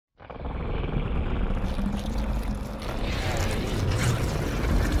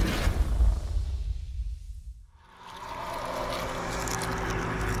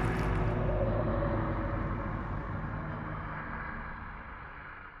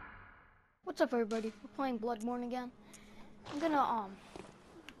What's up, everybody? We're playing Bloodborne again. I'm gonna,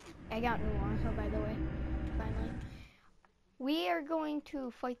 I got new armor, by the way, finally. We are going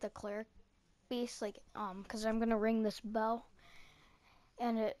to fight the cleric beast, because I'm gonna ring this bell,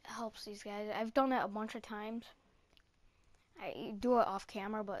 and it helps these guys. I've done it a bunch of times. I do it off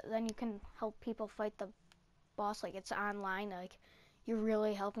camera, but then you can help people fight the boss, like it's online, like you're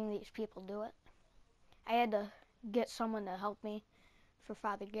really helping these people do it. I had to get someone to help me for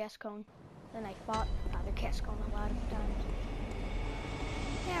Father Gascon. Then I fought Father Gascon a lot of times.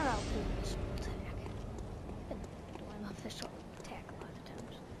 Yeah, I'll do this attack. I've been doing official attack a lot of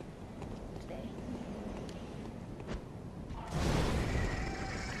times today.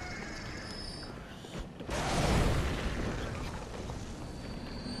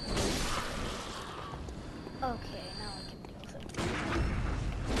 Okay, now I can deal with it.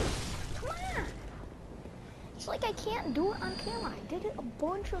 Come on! It's like I can't do it on camera. I did it a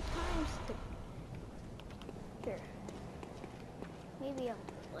bunch of times. Here. Maybe I'll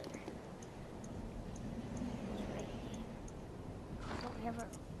do it later. Right. Don't we have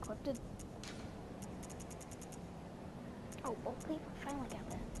it equipped? Oh, bolt lever. Finally got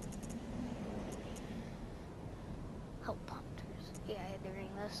that. Help hunters. Yeah, I had to ring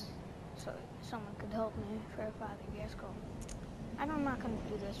this so someone could help me for Father Gascon. I'm not going to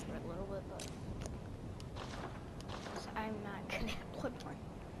do this for a little bit, but I'm not good at Bloodborne.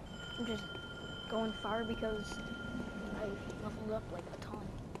 I'm just going far because I leveled up like a ton.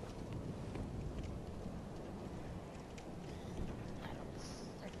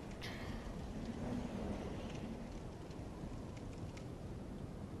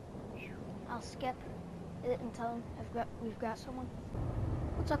 I'll skip it until we've got someone.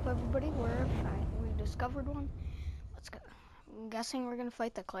 What's up, everybody? We're fine. We discovered one. Let's go. I'm guessing we're gonna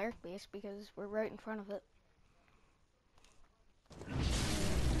fight the cleric beast because we're right in front of it.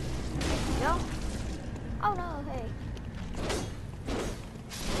 Go. Oh no! Hey.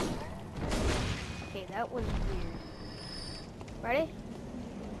 Okay, that was weird. Ready?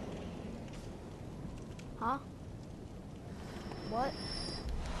 Huh? What?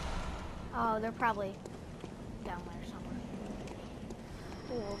 Oh, they're probably down there somewhere.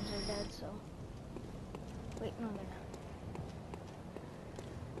 The wolves are dead, so... Wait, no, they're not.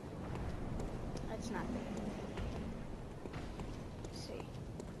 That's not big. Let's see.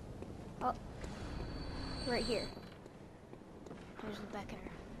 Oh. Right here. There's the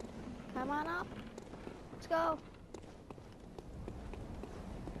beckoner. Come on up. Let's go.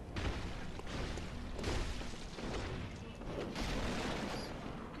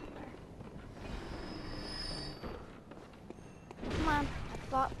 Come on. I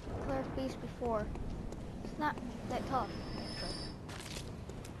fought Cleric Beast before. It's not that tough, actually.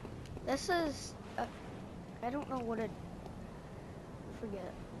 This is I don't know what it...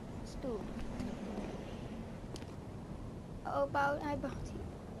 Forget. Let's do it. About my bounty.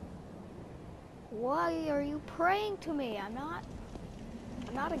 Why are you praying to me? I'm not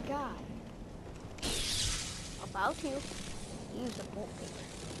a god. About you. Use a bolt paper.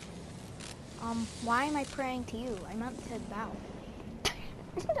 Why am I praying to you? I meant to bow.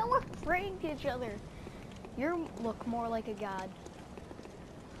 No, we're praying to each other. You look more like a god.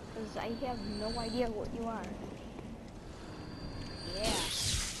 Because I have no idea what you are. Yeah.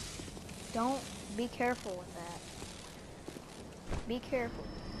 Don't be careful with that. Be careful.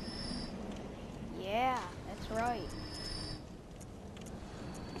 Yeah, that's right.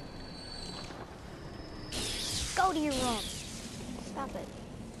 Go to your room. Stop it.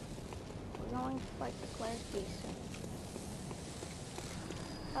 We're going to fight the cleric beast.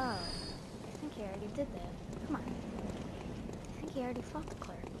 Oh, I think he already did that. Come on. I think he already fought the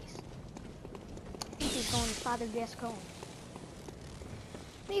cleric beast. I think he's going to Father Gascon.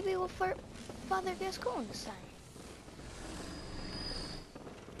 Maybe we'll fight Father Gascon this time.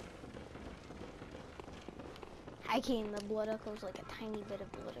 I came the blood echoes like a tiny bit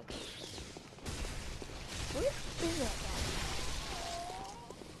of blood echoes. Where is that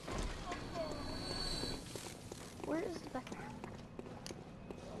guy? Where is the beckoner?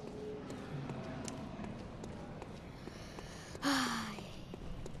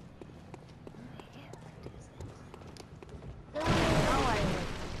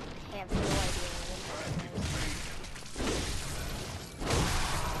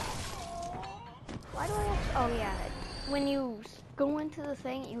 Oh yeah, when you go into the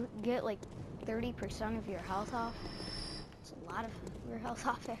thing, you get like 30% of your health off. It's a lot of your health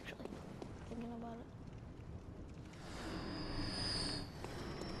off, actually, thinking about it.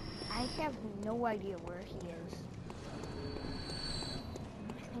 I have no idea where he is.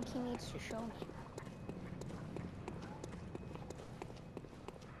 I think he needs to show me.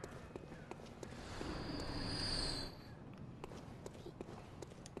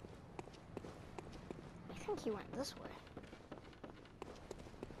 think he went this way.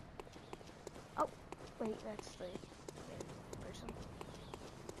 Oh, wait, that's the other person.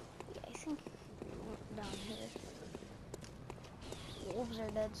 Yeah, I think he went down here. Wolves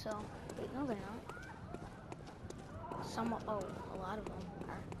are dead, so... Wait, no they're not. Oh, a lot of them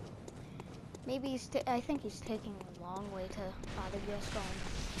are. Maybe he's, I think he's taking a long way to Father Gaston.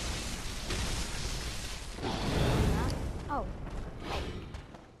 Oh.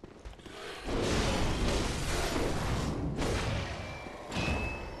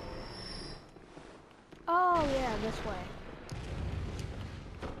 Oh, yeah, this way.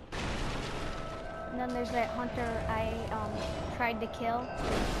 And then there's that hunter I tried to kill.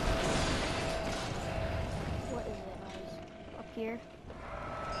 What is that noise? Up here.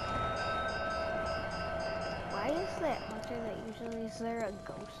 Why is that hunter that usually is there a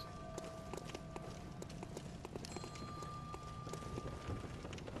ghost?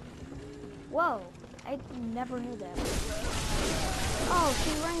 Whoa, I never knew that. Oh,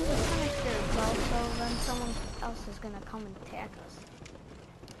 she rang the sinister bell, so then someone else is gonna come and attack us.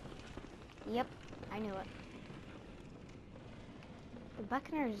 Yep, I knew it. The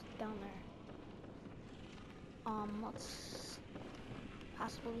Beckoner is down there. Let's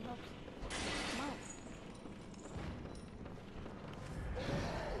possibly help. Come on.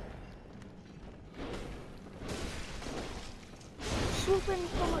 Swooping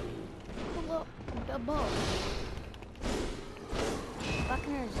from above.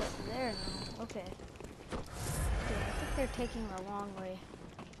 Buccaneers up there now. Okay. Yeah, I think they're taking the long way.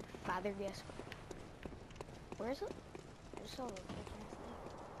 Father Gaston. Where is it? I saw it.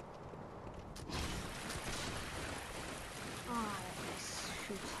 Ah, that guy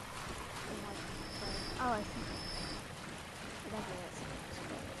shoots. Oh, I think. Whatever that is.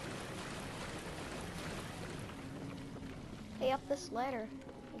 Hey, up this ladder.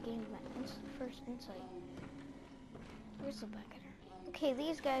 I gained my first insight. Where's the Beckoner? Okay,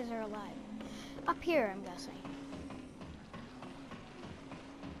 these guys are alive. Up here, I'm guessing.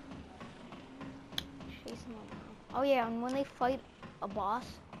 Chasing them around. Oh yeah, and when they fight a boss,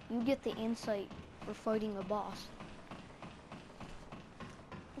 you get the insight for fighting the boss.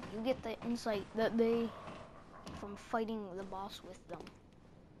 You get the insight that from fighting the boss with them.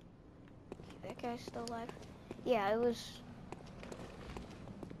 Okay, that guy's still alive. Yeah, it was,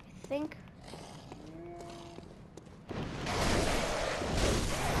 I think.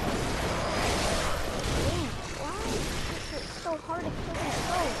 So hard to kill that.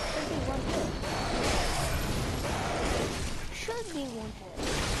 Oh, should be one hit. Should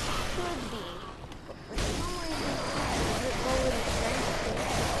be. But for some reason, it lowered its strength.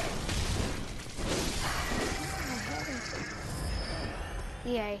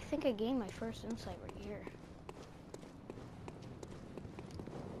 Yeah, I think I gained my first insight right here.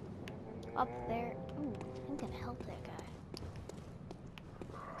 Up there. Ooh, I'm gonna help that guy.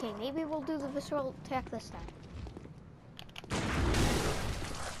 Okay, maybe we'll do the visceral attack this time.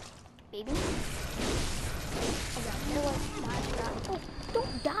 Baby. I got no dodge that. Oh,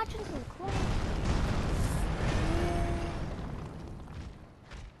 don't dodge into the corner.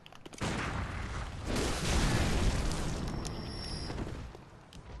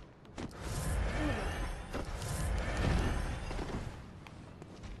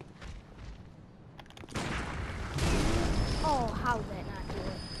 Oh, how did that not do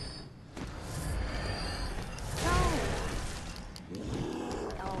it?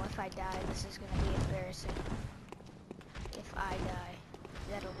 If I die, this is going to be embarrassing. If I die,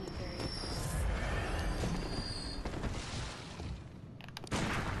 that'll be very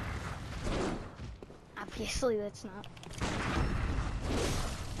obviously that's not.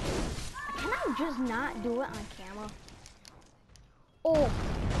 Can I just not do it on camera? Oh!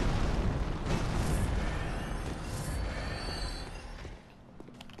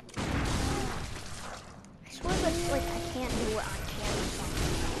 I swear that like I can't do it on camera.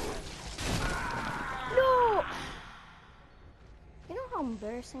 No! You know how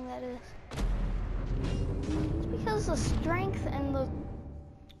embarrassing that is? It's because the strength and the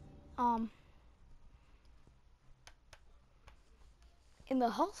in the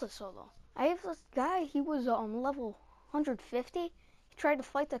health is so low. I have this guy, he was level 150. He tried to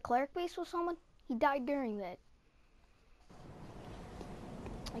fight the cleric base with someone. He died during that.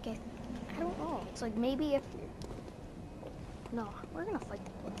 Like I don't know. It's like maybe if no, we're gonna fight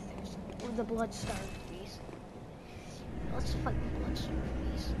the bloodthirst or the blood-starved beast. Let's fight the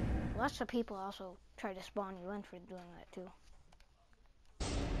blood-starved beast. Lots of people also try to spawn you in for doing that too.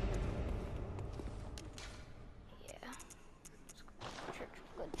 Yeah. Church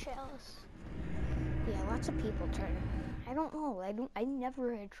of Good Chalice. Yeah, lots of people try to. I don't know. I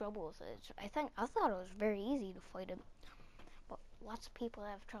never had trouble with it. I thought it was very easy to fight it, but lots of people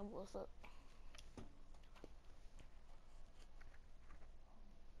have trouble with it.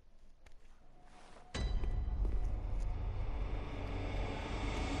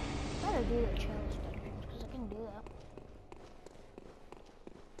 Better do the challenge dungeons because I can do that.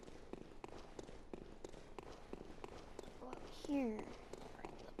 Go out here.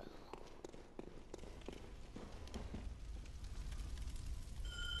 Ring the bell.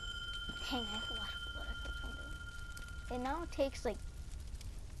 Dang, I have a lot of blood echoes I'm doing. It now takes like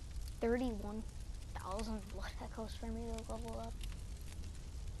 31,000 blood echoes for me to level up.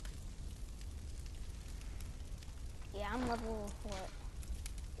 Yeah, I'm level, what?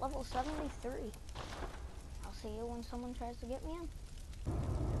 Level 73. I'll see you when someone tries to get me in.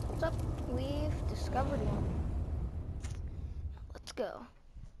 What's up? We've discovered one. Let's go.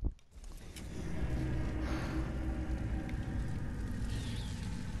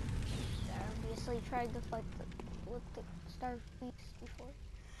 I obviously tried to fight with the star beast before.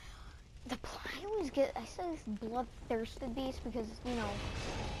 I always get, I say this bloodthirsted beast because, you know,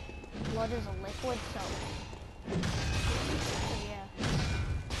 blood is a liquid, so yeah.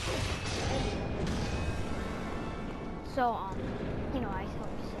 So, you know, I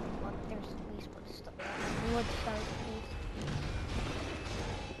always say bloodthirsty beast, but it's still bloodthirsty beast.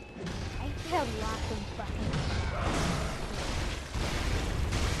 I have lots of fucking.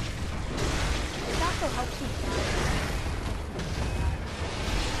 It also helps you die.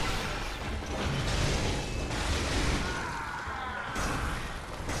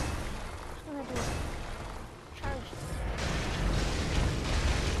 I'm gonna do a charge.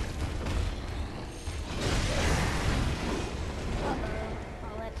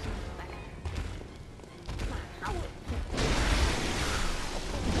 Oh, that's not bad. Come on, how would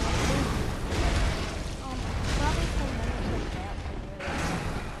probably 10 minutes like that.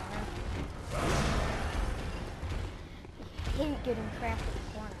 I hate getting trapped in the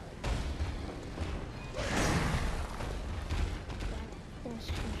corner. Things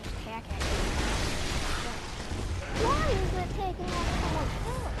can just hack at you. Why is it taking up so much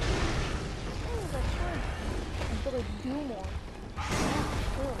power? Things are sure to do more. Yeah,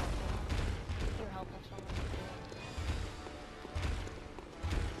 sure. You're helping someone.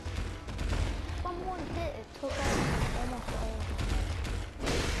 From one hit, it took out almost all of them.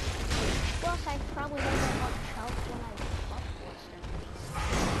 Plus, I probably didn't have much health when I buffed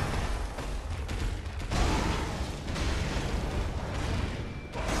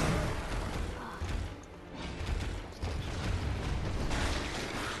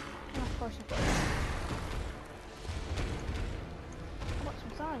and of course, how about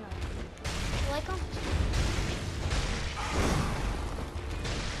some cyanide? You like them?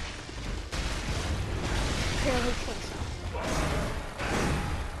 Barely takes them.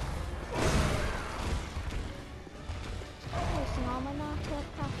 Wasting all my knockback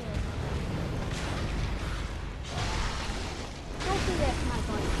calculator. Don't do that to my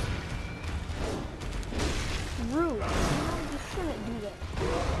buddy. Rude. You know, you shouldn't do that.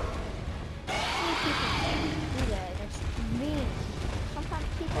 Many people do that. It's mean. Sometimes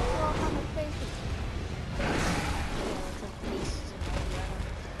people throw up on their faces. It's like faces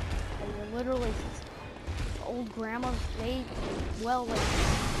and all literally, old grandmas, they, well, like,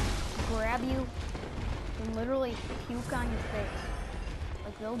 grab you and literally puke on your face.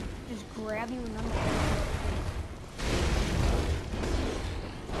 Like, they'll just grab you and then they'll puke on your face.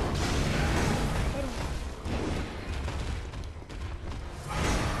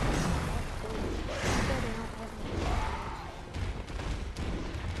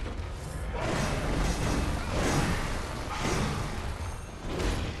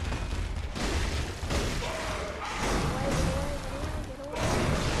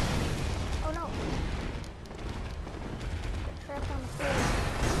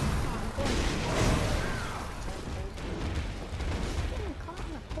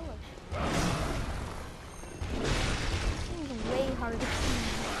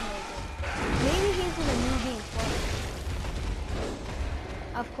 Maybe he's in a new game.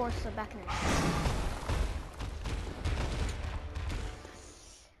 Of course, the back in the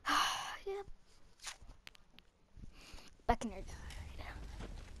yep. Back in there died.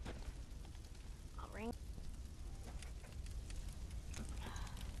 I'll ring.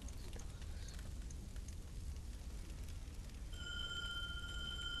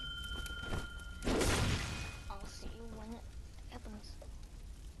 I'll see you when it happens.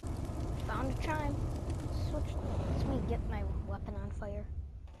 Found a chime. Switch. Let me get my weapon on fire.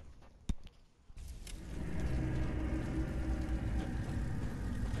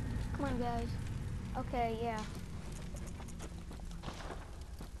 Come on, guys. Okay, yeah.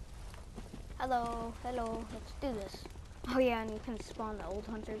 Hello, hello, let's do this. Oh yeah, and you can spawn the old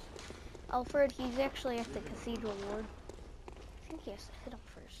hunters. Alfred, he's actually at the cathedral ward. I think he has to hit him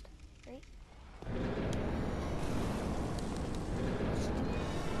first, right? Let's do this.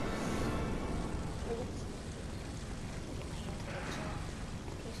 Get my antidotes off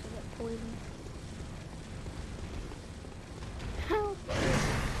in case I get poisoned. Help!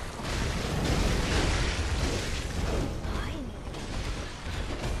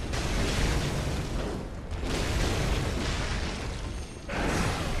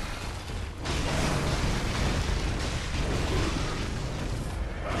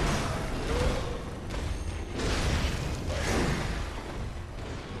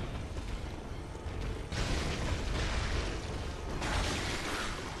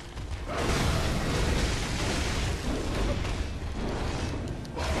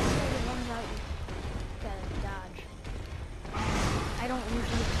 I don't usually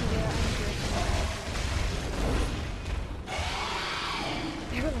see that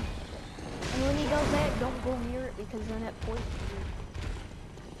barely. And when he does that, don't go near it because then it poisons you.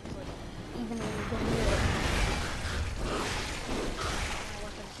 Like, even when you go near it. My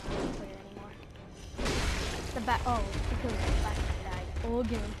weapon's not clear anymore. The back, oh, because the back died. Oh,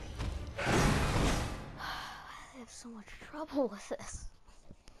 again. I have so much trouble with this.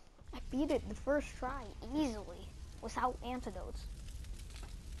 I beat it the first try easily without antidotes.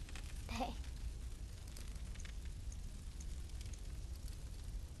 Dang.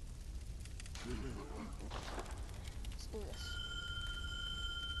 Let's do this.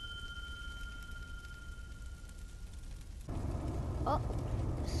 Oh,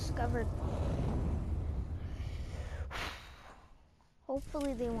 discovered.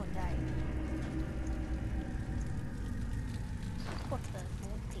 Hopefully they won't die. Put the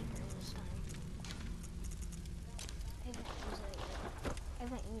wallpaper this time. I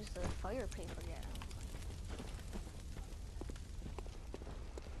haven't used the fire paper yet.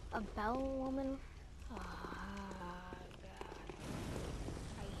 A bell woman? Ah, God.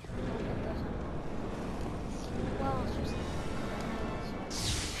 I hope it doesn't. Well, it's just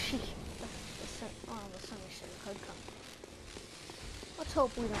the sunny shit could come. Let's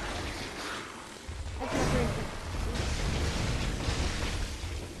hope we don't get this. That's my great thing.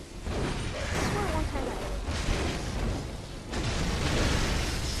 I swear one time I did.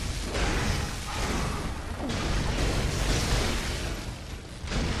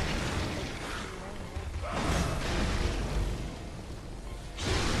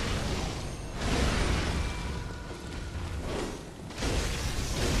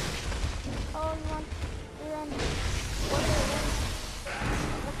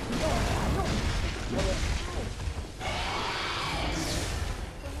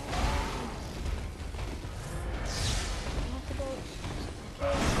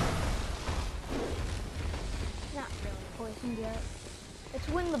 Yet. It's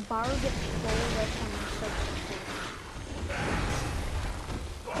when the bar gets full that's when you start to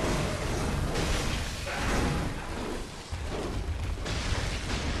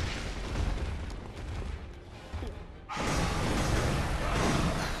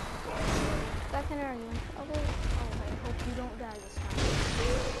back in there, are you in trouble? Oh, I hope you don't die this time.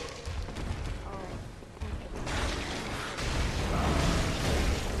 Alright.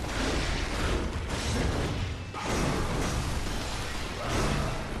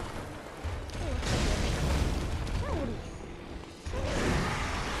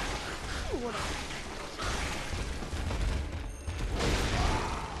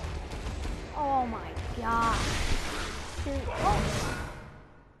 Oh my god. Oh.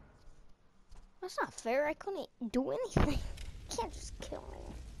 That's not fair. I couldn't do anything. You can't just kill me.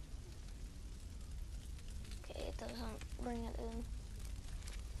 Okay, it doesn't bring it in.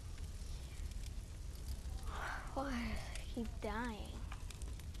 Why do I keep dying?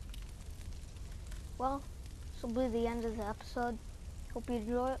 Well, this will be the end of the episode. Hope you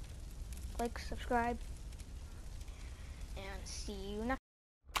enjoy it. Like, subscribe, and see you next time.